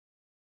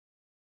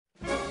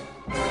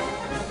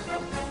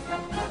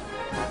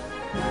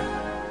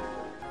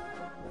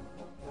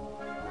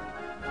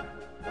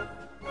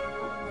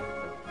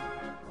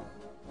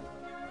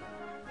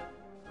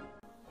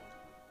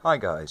Hi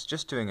guys,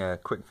 just doing a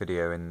quick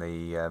video in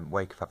the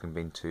wake of having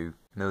been to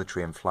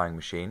military and flying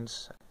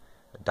machines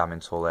at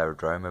Damyns Hall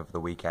Aerodrome over the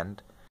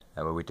weekend,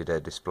 where we did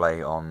a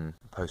display on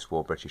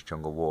post-war British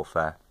jungle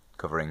warfare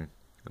covering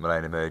the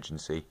Malayan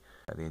Emergency,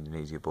 the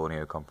Indonesian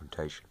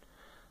Confrontation.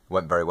 It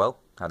went very well,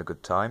 had a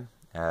good time.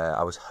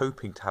 I was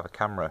hoping to have a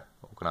camera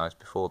organised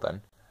before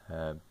then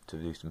to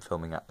do some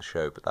filming at the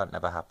show, but that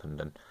never happened,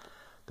 and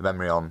the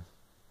memory on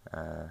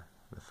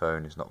the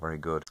phone is not very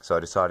good. So I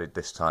decided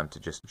this time to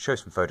just show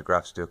some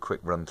photographs, do a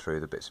quick run through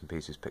the bits and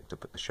pieces picked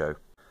up at the show.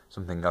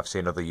 Something I've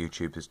seen other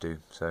YouTubers do,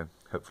 so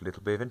hopefully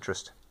it'll be of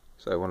interest.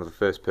 So one of the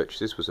first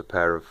purchases was a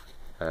pair of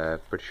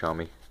British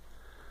Army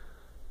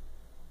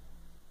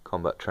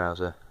combat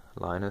trouser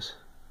liners,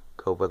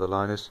 cold weather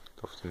liners,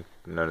 often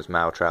known as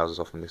Mao trousers,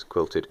 often this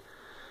quilted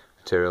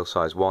material,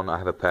 size 1. I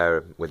have a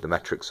pair with the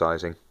metric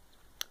sizing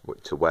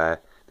to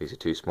wear. These are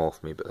too small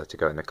for me, but they're to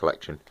go in the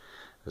collection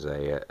as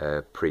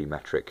a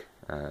pre-metric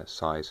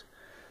size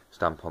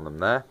stamp on them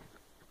there.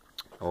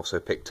 Also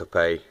picked up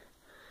a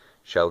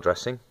shell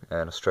dressing,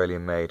 an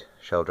Australian made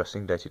shell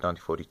dressing dated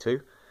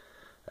 1942,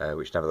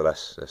 which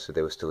nevertheless, so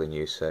they were still in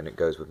use, and it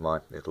goes with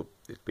my, it'll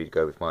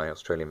go with my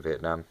Australian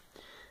Vietnam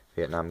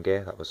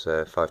gear. That was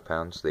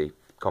 £5. The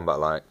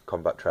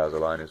combat trouser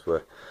liners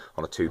were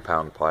on a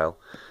 £2 pile.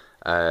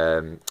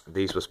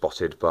 These were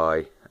spotted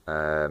by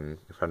a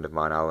friend of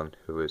mine, Alan,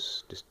 who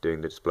was just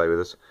doing the display with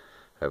us.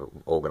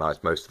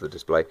 Organised most of the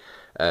display.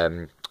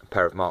 A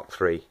pair of Mark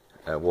III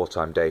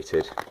wartime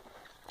dated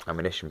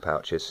ammunition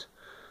pouches,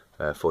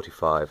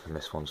 45, and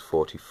this one's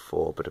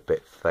 44, but a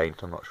bit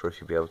faint. I'm not sure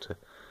if you'll be able to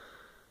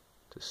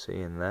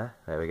see in there.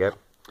 There we go.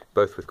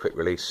 Both with quick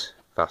release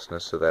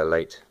fasteners, so they're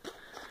late.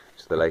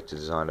 It's the later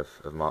design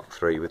of Mark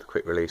III with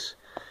quick release,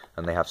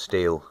 and they have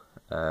steel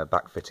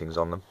back fittings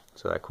on them,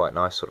 so they're quite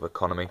nice, sort of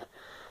economy,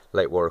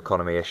 late war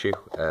economy issue,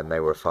 and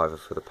they were a £5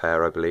 for the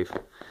pair, I believe.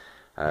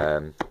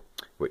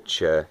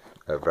 Which a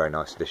very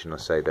nice addition. I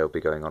say they'll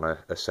be going on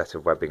a set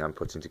of webbing I'm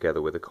putting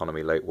together with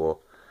economy late war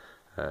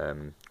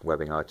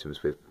webbing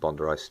items with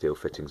bonderized steel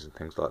fittings and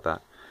things like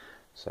that.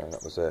 So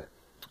that was a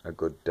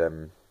good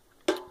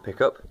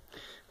pickup.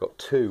 Got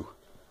two.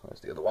 Where's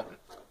the other one?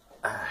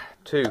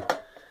 Two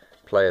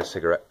Players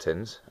cigarette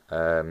tins.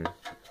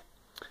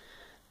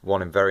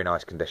 One in very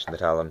nice condition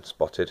that Alan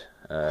spotted,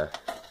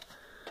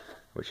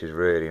 which is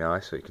really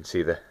nice. So you can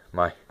see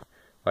my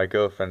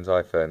girlfriend's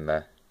iPhone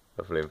there,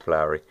 lovely and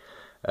flowery.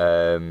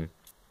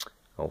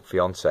 Or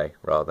fiance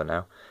rather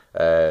now.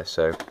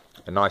 So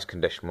a nice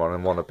condition one,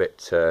 and one a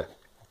bit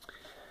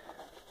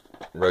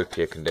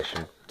ropier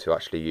condition to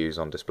actually use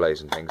on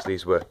displays and things.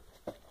 These were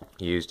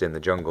used in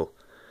the jungle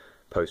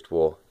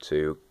post-war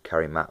to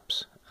carry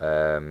maps,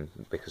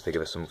 because they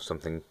give us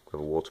something of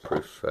a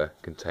waterproof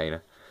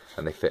container,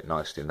 and they fit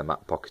nicely in the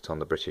map pocket on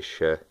the British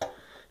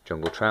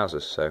jungle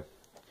trousers. So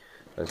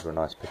those were a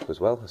nice pick as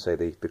well. I say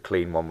the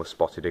clean one was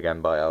spotted again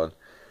by Alan.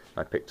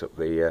 I picked up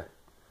the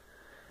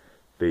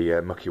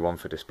mucky one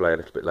for display a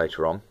little bit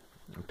later on.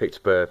 I picked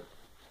up a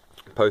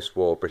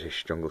post-war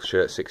British jungle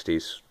shirt,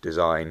 60s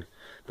design,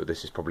 but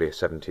this is probably a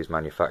 70s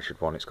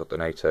manufactured one. It's got the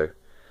NATO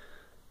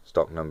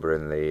stock number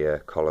in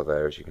the collar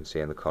there, as you can see,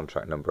 in the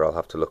contract number. I'll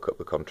have to look up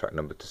the contract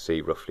number to see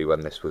roughly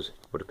when this would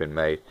have been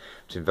made.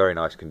 It's in very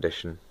nice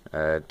condition.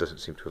 Doesn't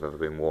seem to have ever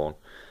been worn,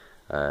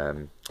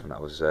 and that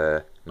was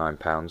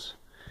 £9.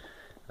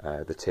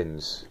 The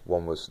tins,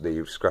 one was the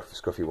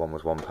scruffy one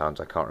was £1.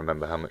 I can't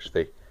remember how much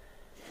the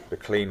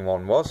clean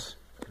one was.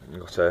 I've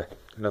got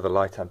another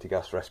light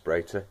anti-gas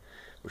respirator,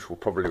 which will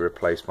probably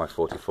replace my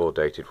 44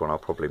 dated one. I'll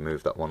probably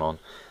move that one on.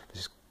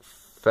 This is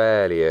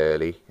fairly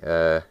early,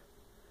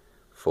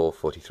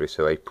 443,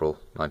 so April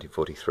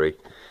 1943.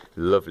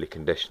 Lovely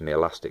condition. The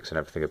elastics and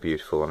everything are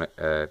beautiful on it.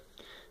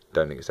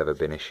 Don't think it's ever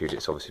been issued.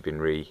 It's obviously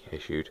been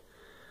reissued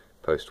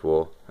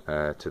post-war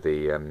to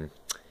the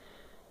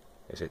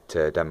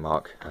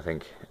Denmark, I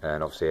think,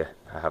 and obviously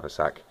a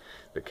haversack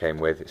that came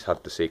with. It's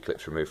had the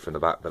C-clips removed from the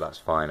back, but that's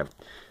fine. I've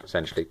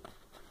essentially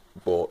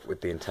bought with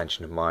the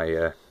intention of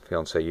my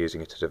fiance using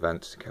it at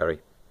events to carry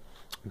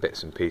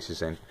bits and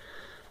pieces in.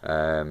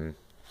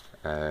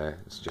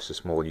 It's just a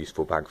small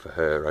useful bag for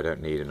her. I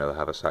don't need another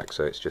haversack,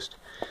 so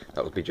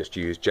that will be just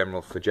used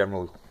for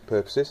general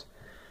purposes.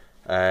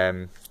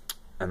 And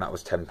that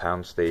was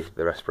 £10,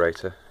 the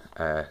respirator.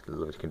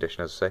 Lovely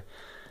condition, as I say.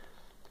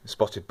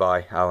 Spotted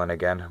by Alan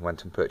again.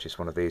 Went and purchased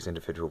one of these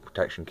individual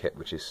protection kit,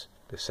 which is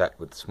the set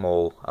with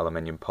small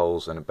aluminium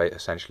poles and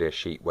essentially a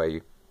sheet where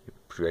you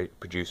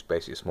produce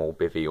basically a small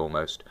bivvy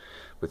almost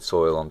with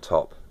soil on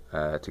top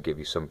to give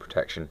you some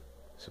protection,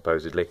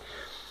 supposedly.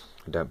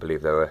 I don't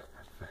believe they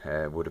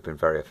would have been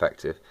very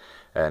effective.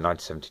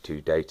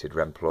 1972 dated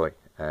Remploy.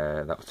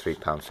 That was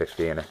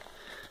 £3.50 in a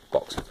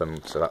box of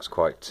them, so that was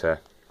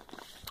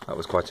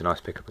quite a nice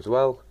pickup as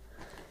well.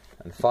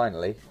 And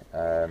finally,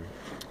 a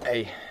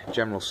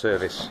general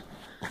service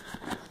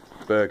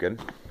Bergen,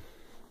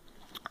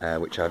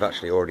 which I've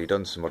actually already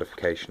done some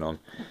modification on.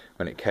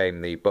 When it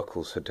came, the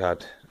buckles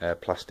had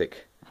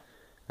plastic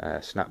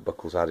snap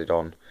buckles added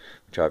on,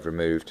 which I've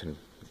removed and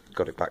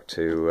got it back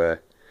to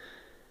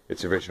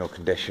its original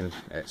condition.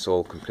 It's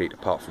all complete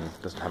apart from,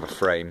 doesn't have a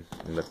frame,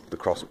 and the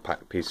cross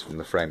pack piece from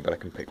the frame, but I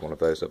can pick one of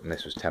those up, and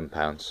this was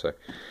 £10, so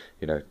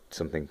you know,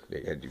 something,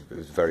 it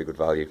was very good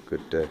value,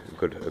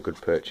 a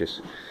good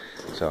purchase.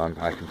 So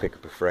I can pick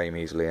up a frame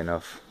easily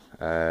enough,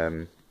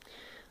 and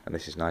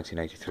this is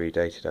 1983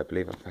 dated, I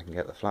believe. If I can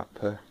get the flap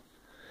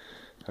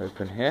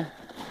open here.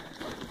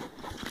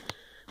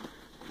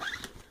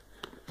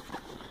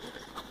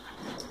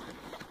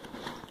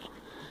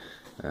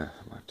 I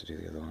might have to do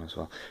the other one as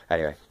well.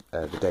 Anyway,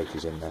 the date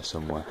is in there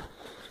somewhere.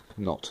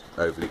 Not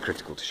overly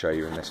critical to show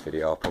you in this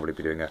video. I'll probably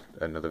be doing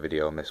another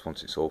video on this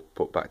once it's all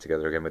put back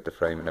together again with the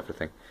frame and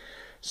everything.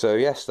 So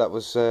yes, that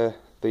was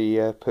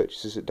the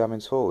purchases at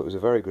Damyns Hall. It was a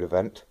very good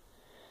event,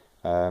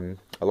 a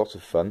lot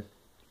of fun,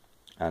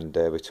 and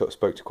we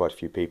spoke to quite a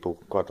few people,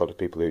 quite a lot of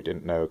people who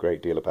didn't know a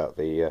great deal about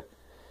the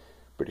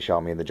British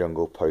Army in the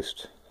jungle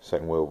post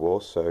Second World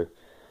War. So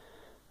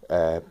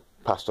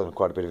passed on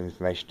quite a bit of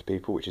information to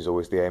people, which is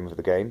always the aim of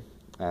the game.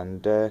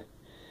 And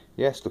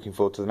yes, looking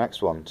forward to the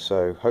next one.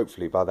 So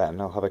hopefully by then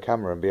I'll have a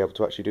camera and be able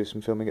to actually do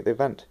some filming at the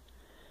event.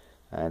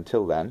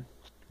 Until then,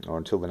 or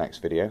until the next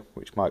video,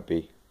 which might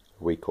be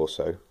a week or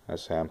so,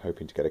 as I say, I'm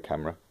hoping to get a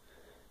camera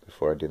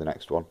before I do the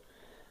next one.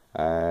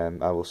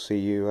 I will see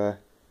you,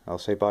 I'll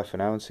say bye for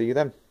now and see you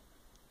then.